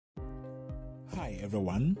Hi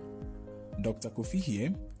everyone, Dr. Kofi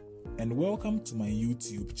here, and welcome to my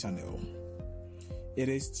YouTube channel. It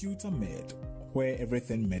is Tutor Med, where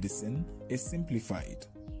everything medicine is simplified.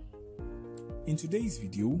 In today's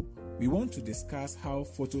video, we want to discuss how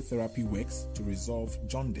phototherapy works to resolve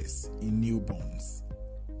jaundice in newborns.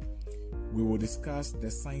 We will discuss the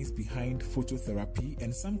science behind phototherapy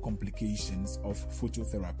and some complications of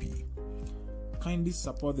phototherapy. Kindly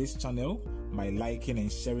support this channel by liking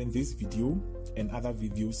and sharing this video and other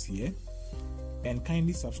videos here, and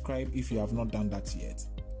kindly subscribe if you have not done that yet.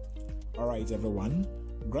 Alright everyone,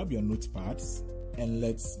 grab your notepads and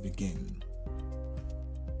let's begin.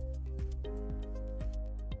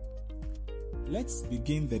 Let's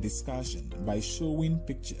begin the discussion by showing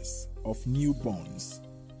pictures of newborns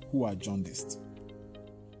who are jaundiced.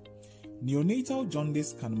 Neonatal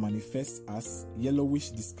jaundice can manifest as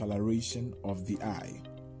yellowish discoloration of the eye,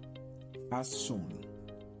 as shown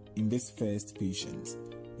in this first patient.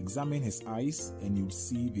 Examine his eyes and you'll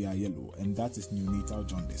see they are yellow, and that is neonatal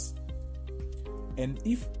jaundice. And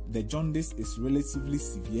if the jaundice is relatively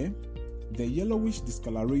severe, the yellowish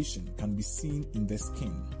discoloration can be seen in the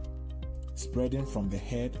skin, spreading from the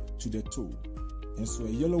head to the toe. And so a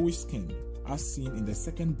yellowish skin, as seen in the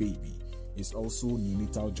second baby, is also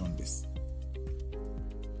neonatal jaundice.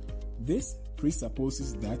 This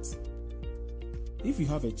presupposes that if you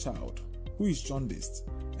have a child who is jaundiced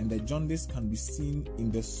and the jaundice can be seen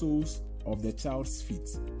in the soles of the child's feet,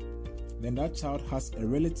 then that child has a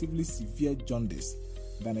relatively severe jaundice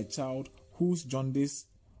than a child whose jaundice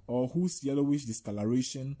or whose yellowish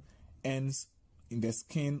discoloration ends in the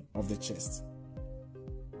skin of the chest.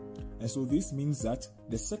 And so this means that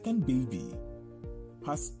the second baby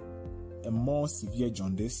has a more severe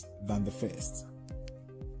jaundice than the first.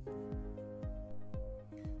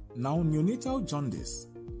 Now, neonatal jaundice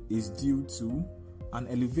is due to an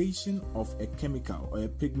elevation of a chemical or a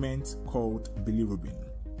pigment called bilirubin.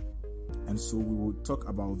 And so we will talk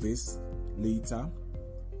about this later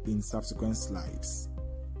in subsequent slides.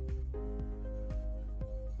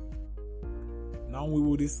 Now we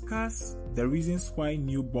will discuss the reasons why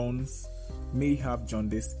newborns may have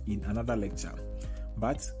jaundice in another lecture.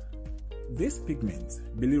 But this pigment,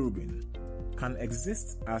 bilirubin, can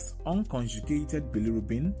exist as unconjugated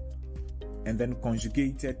bilirubin and then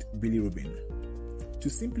conjugated bilirubin. To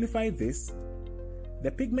simplify this,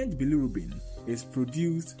 the pigment bilirubin is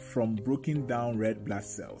produced from broken down red blood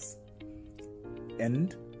cells,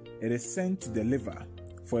 and it is sent to the liver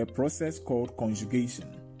for a process called conjugation.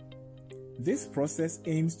 This process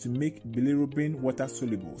aims to make bilirubin water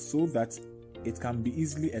soluble so that it can be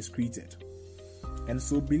easily excreted. And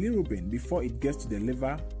so bilirubin, before it gets to the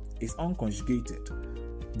liver, is unconjugated,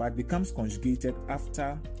 but becomes conjugated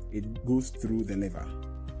after it goes through the liver.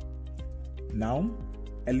 Now,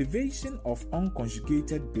 elevation of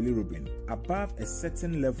unconjugated bilirubin above a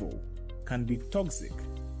certain level can be toxic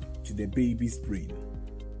to the baby's brain.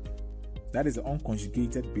 That is the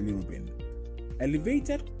unconjugated bilirubin.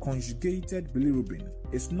 Elevated conjugated bilirubin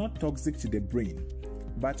is not toxic to the brain,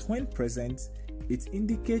 but when present, it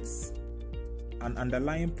indicates an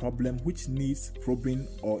underlying problem which needs probing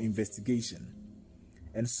or investigation.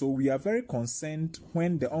 And so we are very concerned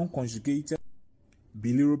when the unconjugated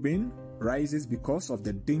bilirubin rises because of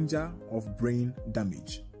the danger of brain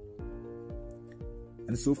damage.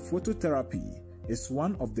 And so phototherapy is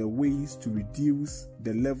one of the ways to reduce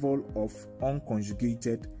the level of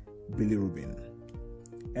unconjugated bilirubin.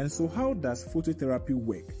 And so how does phototherapy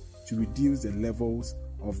work to reduce the levels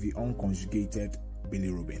of the unconjugated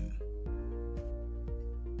bilirubin?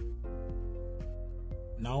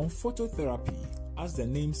 Now, phototherapy, as the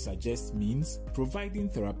name suggests, means providing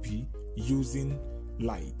therapy using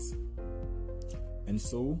light. And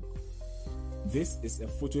so, this is a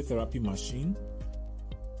phototherapy machine,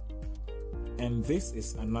 and this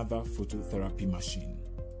is another phototherapy machine.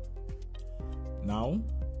 Now,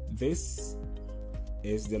 this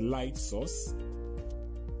is the light source,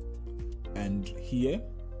 and here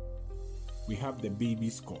we have the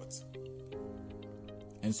baby's cot.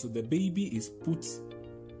 And so the baby is put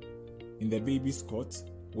in the baby's cot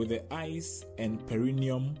with the eyes and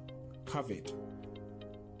perineum covered,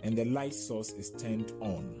 and the light source is turned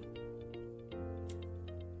on.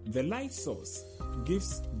 The light source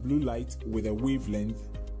gives blue light with a wavelength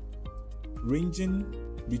ranging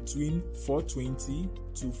between 420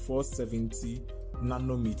 to 470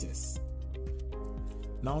 nanometers.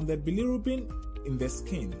 Now, the bilirubin in the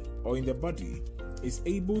skin or in the body is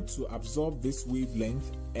able to absorb this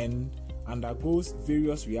wavelength and undergoes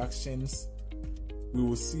various reactions we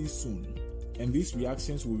will see soon, and these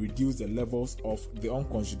reactions will reduce the levels of the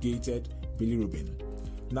unconjugated bilirubin.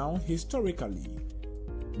 Now, historically,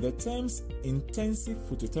 the terms intensive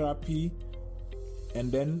phototherapy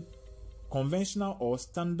and then conventional or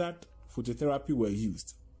standard phototherapy were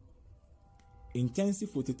used. Intensive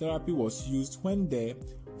phototherapy was used when the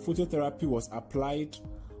phototherapy was applied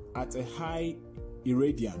at a high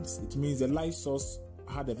irradiance. It means the light source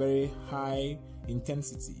had a very high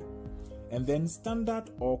intensity. And then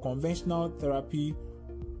standard or conventional therapy,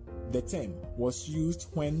 the term was used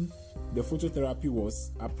when the phototherapy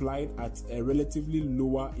was applied at a relatively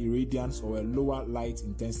lower irradiance or a lower light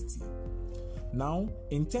intensity. Now,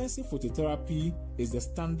 intensive phototherapy is the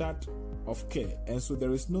standard of care, and so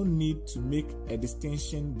there is no need to make a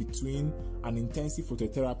distinction between an intensive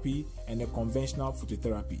phototherapy and a conventional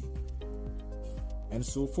phototherapy. And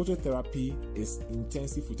so phototherapy is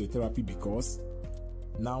intensive phototherapy because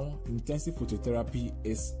now intensive phototherapy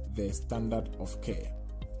is the standard of care.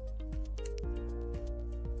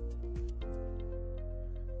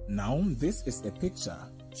 Now, this is a picture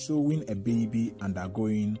showing a baby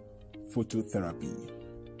undergoing phototherapy.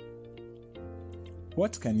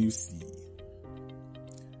 What can you see?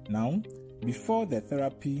 Now, before the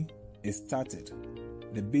therapy is started,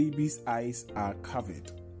 the baby's eyes are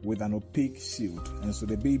covered with an opaque shield, and so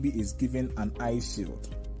the baby is given an eye shield.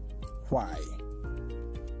 Why?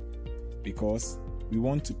 Because we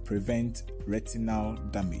want to prevent retinal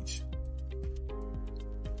damage.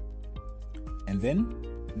 And then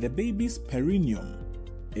the baby's perineum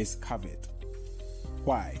is covered.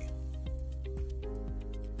 Why?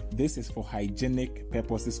 This is for hygienic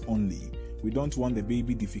purposes only. We don't want the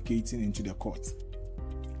baby defecating into the cot.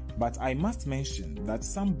 But I must mention that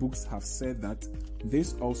some books have said that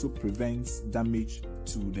this also prevents damage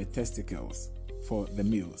to the testicles for the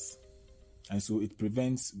males. And so it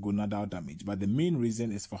prevents gonadal damage. But the main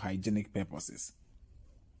reason is for hygienic purposes.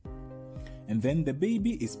 And then the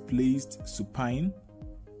baby is placed supine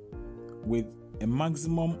with a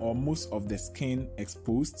maximum or most of the skin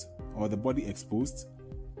exposed or the body exposed.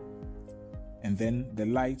 And then the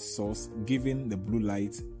light source, given the blue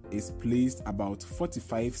light, is placed about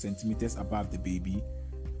 45 centimeters above the baby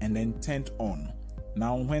and then turned on.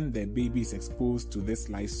 Now, when the baby is exposed to this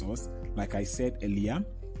light source, like I said earlier,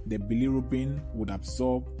 the bilirubin would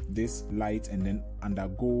absorb this light and then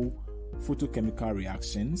undergo photochemical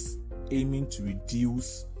reactions, aiming to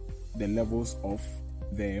reduce the levels of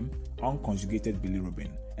the unconjugated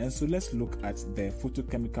bilirubin. And so let's look at the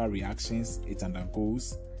photochemical reactions it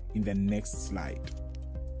undergoes in the next slide.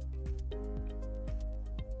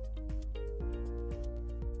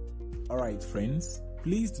 Alright friends,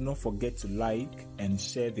 please do not forget to like and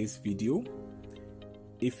share this video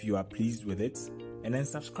if you are pleased with it, and then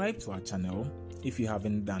subscribe to our channel if you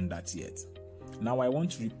haven't done that yet. Now I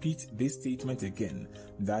want to repeat this statement again,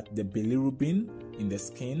 that the bilirubin in the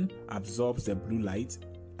skin absorbs the blue light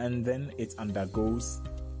and then it undergoes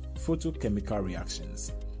photochemical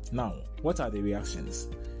reactions. Now, what are the reactions?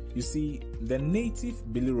 You see, the native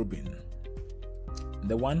bilirubin,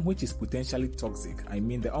 the one which is potentially toxic, I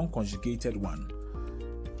mean the unconjugated one,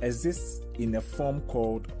 exists in a form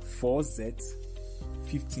called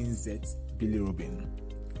 4Z15Z bilirubin.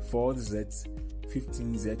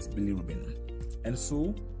 4Z15Z bilirubin. And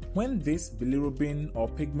so, when this bilirubin or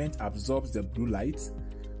pigment absorbs the blue light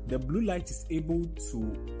is able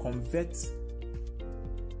to convert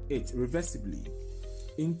it reversibly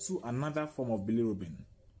into another form of bilirubin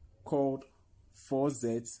called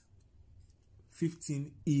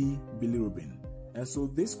 4Z15E bilirubin. And so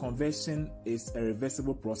this conversion is a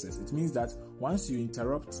reversible process. It means that once you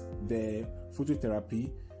interrupt the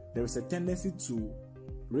phototherapy, there is a tendency to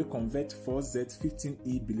reconvert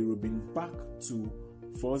 4Z15E bilirubin back to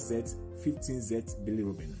 4Z15Z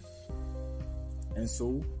bilirubin. And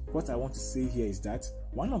so what I want to say here is that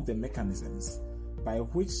one of the mechanisms by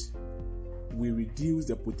which we reduce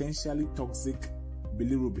the potentially toxic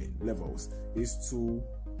bilirubin levels is to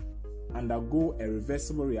undergo a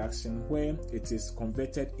reversible reaction where it is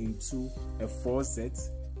converted into a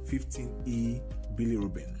 4Z15E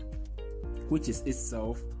bilirubin, which is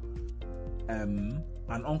itself an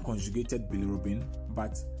unconjugated bilirubin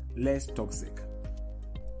but less toxic.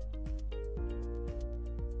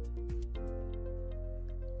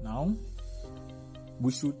 Now,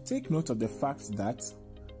 we should take note of the fact that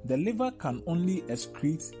the liver can only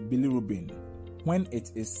excrete bilirubin when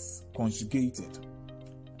it is conjugated.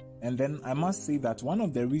 And then I must say that one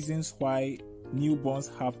of the reasons why newborns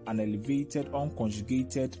have an elevated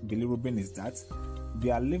unconjugated bilirubin is that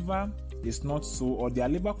their liver is not so, or their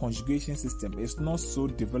liver conjugation system is not so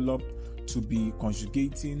developed to be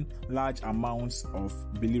conjugating large amounts of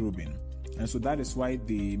bilirubin. And so that is why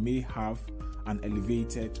they may have an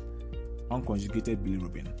elevated unconjugated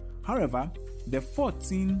bilirubin. However, the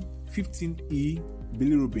 14-15E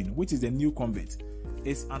bilirubin, which is the new convert,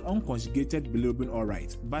 is an unconjugated bilirubin,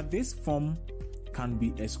 alright, but this form can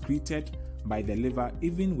be excreted by the liver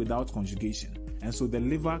even without conjugation, and so the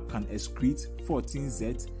liver can excrete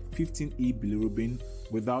 14Z 15E bilirubin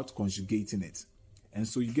without conjugating it. And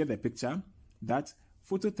so you get the picture that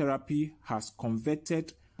phototherapy has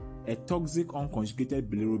converted a toxic unconjugated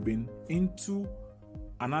bilirubin into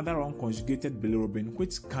another unconjugated bilirubin,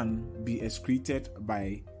 which can be excreted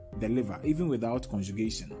by the liver even without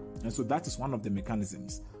conjugation. And so that is one of the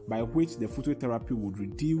mechanisms by which the phototherapy would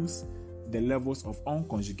reduce the levels of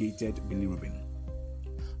unconjugated bilirubin.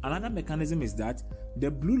 Another mechanism is that the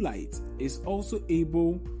blue light is also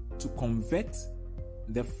able to convert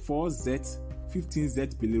the 4Z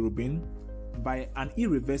 15Z bilirubin by an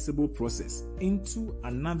irreversible process into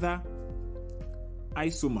another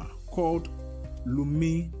isomer called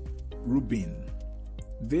lumirubin.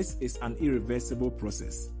 This is an irreversible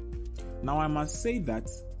process. Now I must say that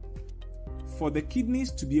for the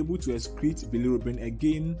kidneys to be able to excrete bilirubin,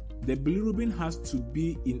 again, the bilirubin has to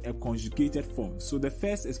be in a conjugated form. So the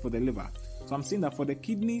first is for the liver. So I'm saying that for the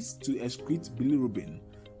kidneys to excrete bilirubin,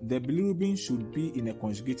 the bilirubin should be in a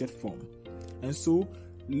conjugated form. And so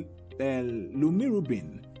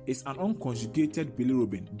lumirubin is an unconjugated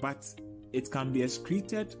bilirubin, but it can be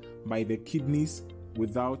excreted by the kidneys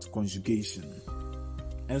without conjugation.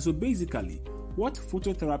 And so basically, what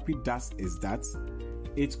phototherapy does is that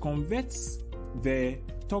it converts the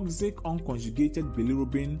toxic unconjugated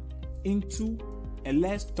bilirubin into a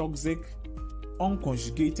less toxic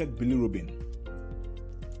unconjugated bilirubin.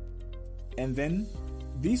 And then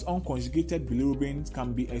these unconjugated bilirubins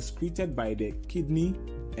can be excreted by the kidney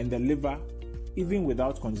and the liver even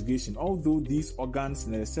without conjugation, although these organs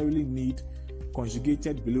necessarily need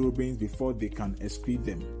conjugated bilirubins before they can excrete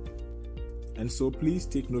them. And so please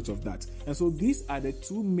take note of that. And so these are the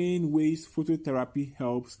two main ways phototherapy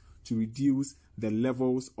helps to reduce the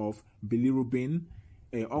levels of bilirubin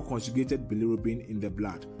or conjugated bilirubin in the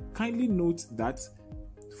blood. Kindly note that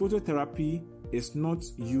phototherapy is not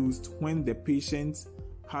used when the patient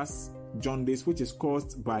has jaundice, which is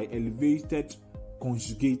caused by elevated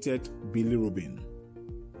conjugated bilirubin.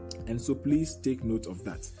 And so please take note of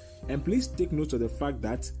that. And please take note of the fact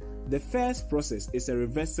that the first process is a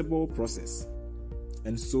reversible process.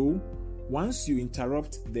 And so once you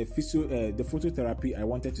interrupt the phototherapy, I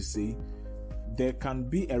wanted to say, there can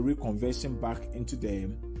be a reconversion back into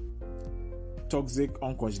the toxic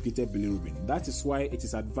unconjugated bilirubin. That is why it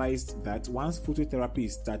is advised that once phototherapy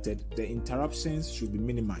is started, the interruptions should be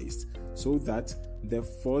minimized so that the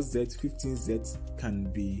 4Z 15Z can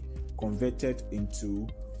be converted into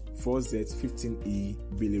 4Z 15E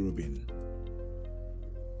bilirubin.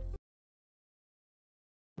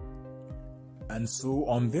 And so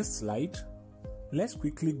on this slide, let's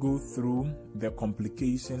quickly go through the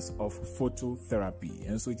complications of phototherapy.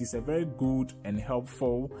 And so it is a very good and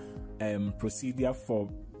helpful procedure for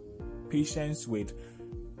patients with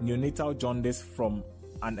neonatal jaundice from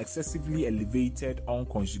an excessively elevated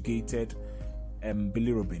unconjugated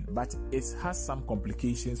bilirubin, but it has some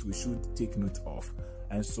complications we should take note of.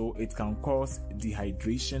 And so it can cause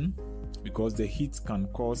dehydration because the heat can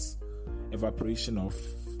cause evaporation of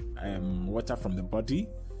water from the body.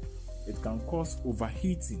 It can cause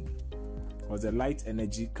overheating because the light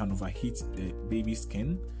energy can overheat the baby's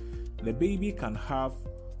skin. The baby can have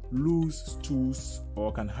loose stools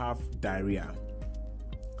or can have diarrhea.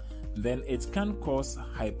 Then it can cause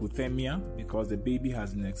hypothermia because the baby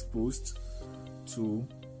has been exposed to,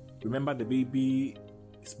 remember, the baby's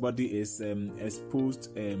body is exposed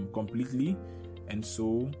completely, and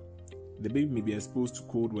so the baby may be exposed to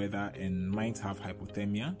cold weather and might have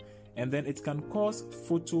hypothermia. And then it can cause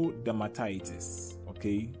photodermatitis.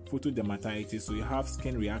 Okay, photodermatitis. So you have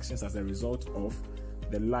skin reactions as a result of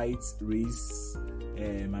the light rays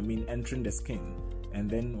entering the skin. And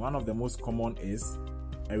then one of the most common is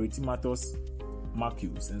erythematous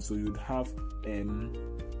macules, and so you'd have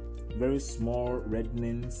very small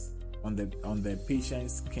reddenings on the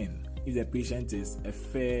patient's skin if the patient is a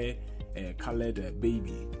fair colored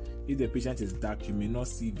baby. If the patient is dark, you may not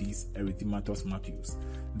see these erythematous macules.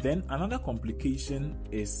 Then another complication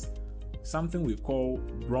is something we call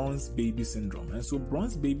bronze baby syndrome. And so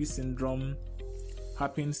bronze baby syndrome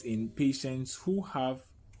happens in patients who have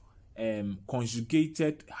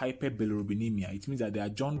conjugated hyperbilirubinemia. It means that their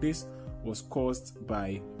jaundice was caused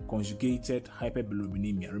by conjugated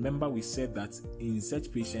hyperbilirubinemia. Remember, we said that in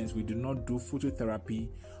such patients we do not do phototherapy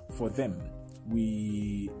for them.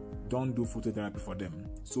 We don't do phototherapy for them.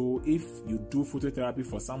 So if you do phototherapy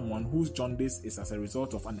for someone whose jaundice is as a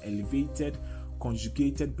result of an elevated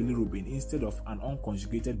conjugated bilirubin instead of an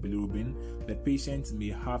unconjugated bilirubin, the patient may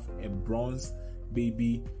have a bronze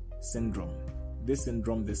baby syndrome. This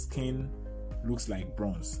syndrome, the skin looks like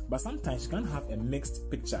bronze, but sometimes you can have a mixed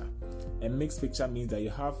picture. A mixed picture means that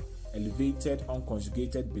you have elevated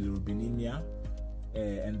unconjugated bilirubinemia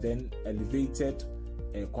and then elevated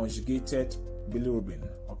conjugated bilirubin.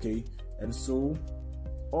 Okay, and so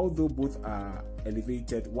although both are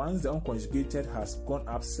elevated, once the unconjugated has gone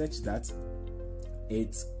up such that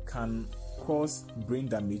it can cause brain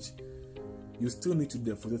damage, you still need to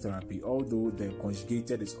do the phototherapy, although the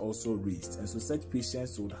conjugated is also raised, and so such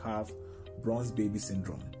patients would have bronze baby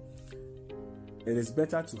syndrome. It is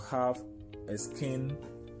better to have a skin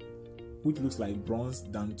which looks like bronze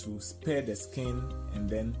than to spare the skin and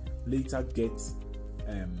then later get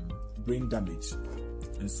brain damage.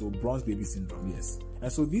 And so bronze baby syndrome, yes.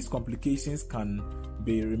 And so these complications can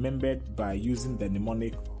be remembered by using the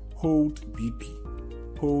mnemonic hold BP.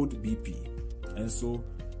 And so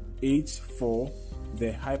H for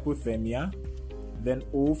the hypothermia, then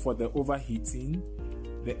O for the overheating,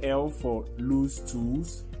 the L for loose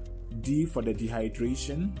stools, D for the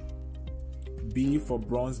dehydration, B for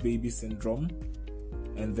bronze baby syndrome,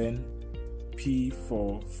 and then P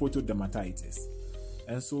for photodermatitis.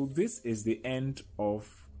 And so this is the end of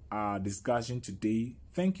our discussion today.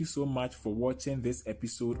 Thank you so much for watching this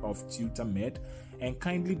episode of Tutor Med, and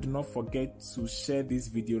kindly do not forget to share this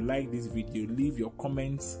video, like this video, leave your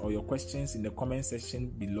comments or your questions in the comment section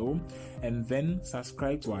below, and then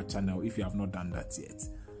subscribe to our channel if you have not done that yet.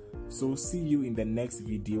 So see you in the next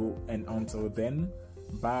video, and until then,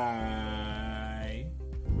 bye.